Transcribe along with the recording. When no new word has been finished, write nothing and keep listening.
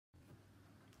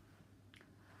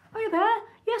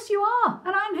yes you are,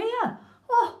 and I'm here.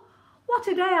 Oh, what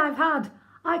a day I've had.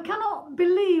 I cannot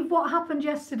believe what happened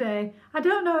yesterday. I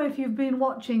don't know if you've been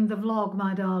watching the vlog,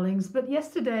 my darlings, but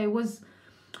yesterday was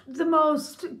the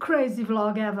most crazy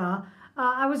vlog ever.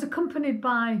 I was accompanied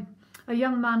by a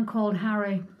young man called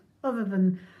Harry. Other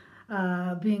than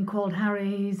being called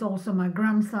Harry, he's also my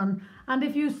grandson. And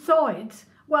if you saw it,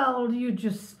 well, you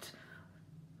just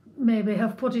maybe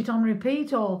have put it on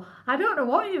repeat, or I don't know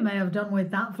what you may have done with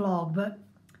that vlog, but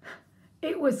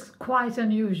it was quite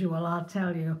unusual, I'll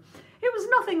tell you. It was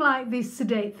nothing like these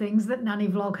sedate things that Nanny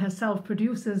Vlog herself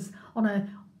produces on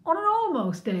an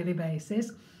almost daily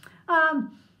basis.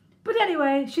 But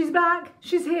anyway, she's back,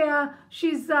 she's here,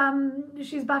 she's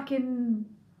back in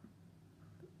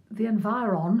the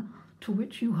environ to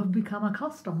which you have become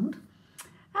accustomed,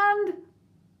 and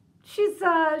she's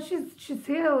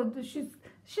here.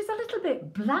 She's a little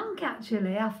bit blank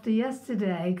actually after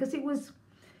yesterday, because it was,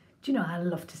 do you know, I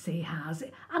love to see Haz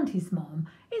and his mom.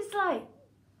 It's like,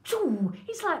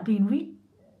 it's like being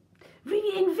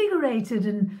reinvigorated,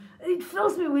 and it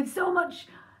fills me with so much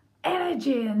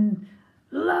energy and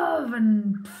love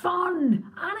and fun,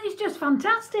 and it's just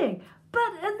fantastic.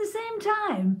 But at the same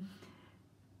time,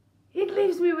 it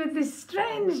leaves me with this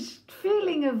strange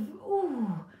feeling of,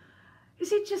 oh,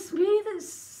 is it just me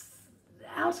that's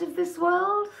out of this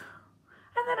world?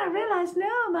 And then I realised,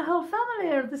 no, my whole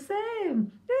family are the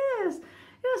same. Yes,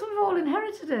 we've all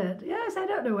inherited it. Yes, I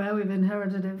don't know where we've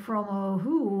inherited it from or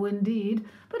who indeed,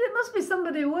 but it must be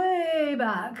somebody way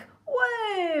back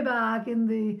in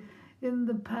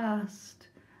the past.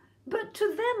 But to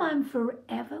them I'm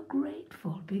forever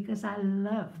grateful, because I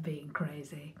love being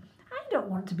crazy. I don't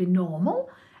want to be normal.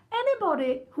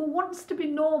 Anybody who wants to be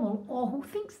normal, or who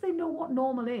thinks they know what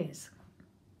normal is,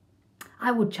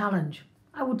 I would challenge.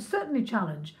 I would certainly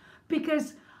challenge,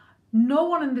 because no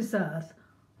one on this earth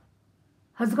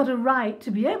has got a right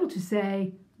to be able to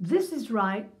say, this is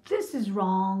right, this is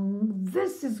wrong,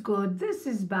 this is good, this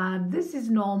is bad, this is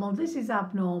normal, this is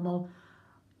abnormal.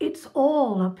 It's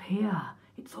all up here.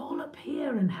 It's all up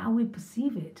here, and how we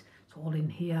perceive it. It's all in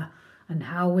here, and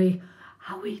how we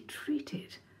treat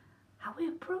it, how we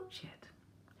approach it.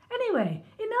 Anyway,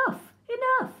 enough.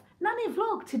 Nanny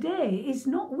Vlog today is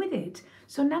not with it.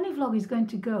 So Nanny Vlog is going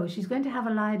to go. She's going to have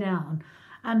a lie down,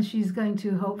 and she's going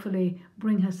to hopefully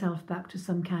bring herself back to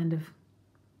some kind of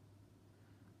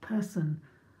person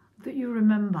that you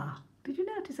remember. Did you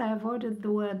notice I avoided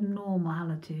the word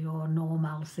normality, or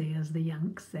normalcy as the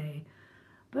Yanks say?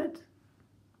 But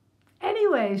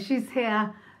anyway, she's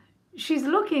here. She's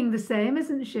looking the same,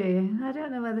 isn't she? I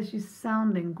don't know whether she's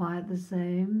sounding quite the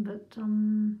same, but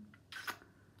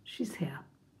she's here.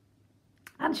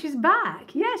 And she's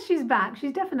back. Yes, she's back.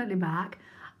 She's definitely back.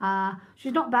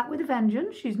 She's not back with a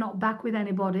vengeance. She's not back with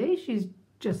anybody. She's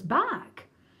just back.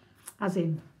 As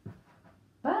in,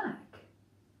 back.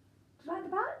 Do you like the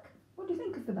back? What do you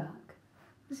think of the back?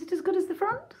 Is it as good as the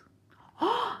front?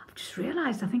 Oh, I've just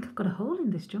realised I think I've got a hole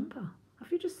in this jumper.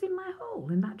 Have you just seen my hole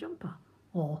in that jumper?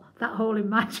 Or that hole in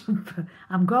my jumper?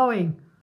 I'm going.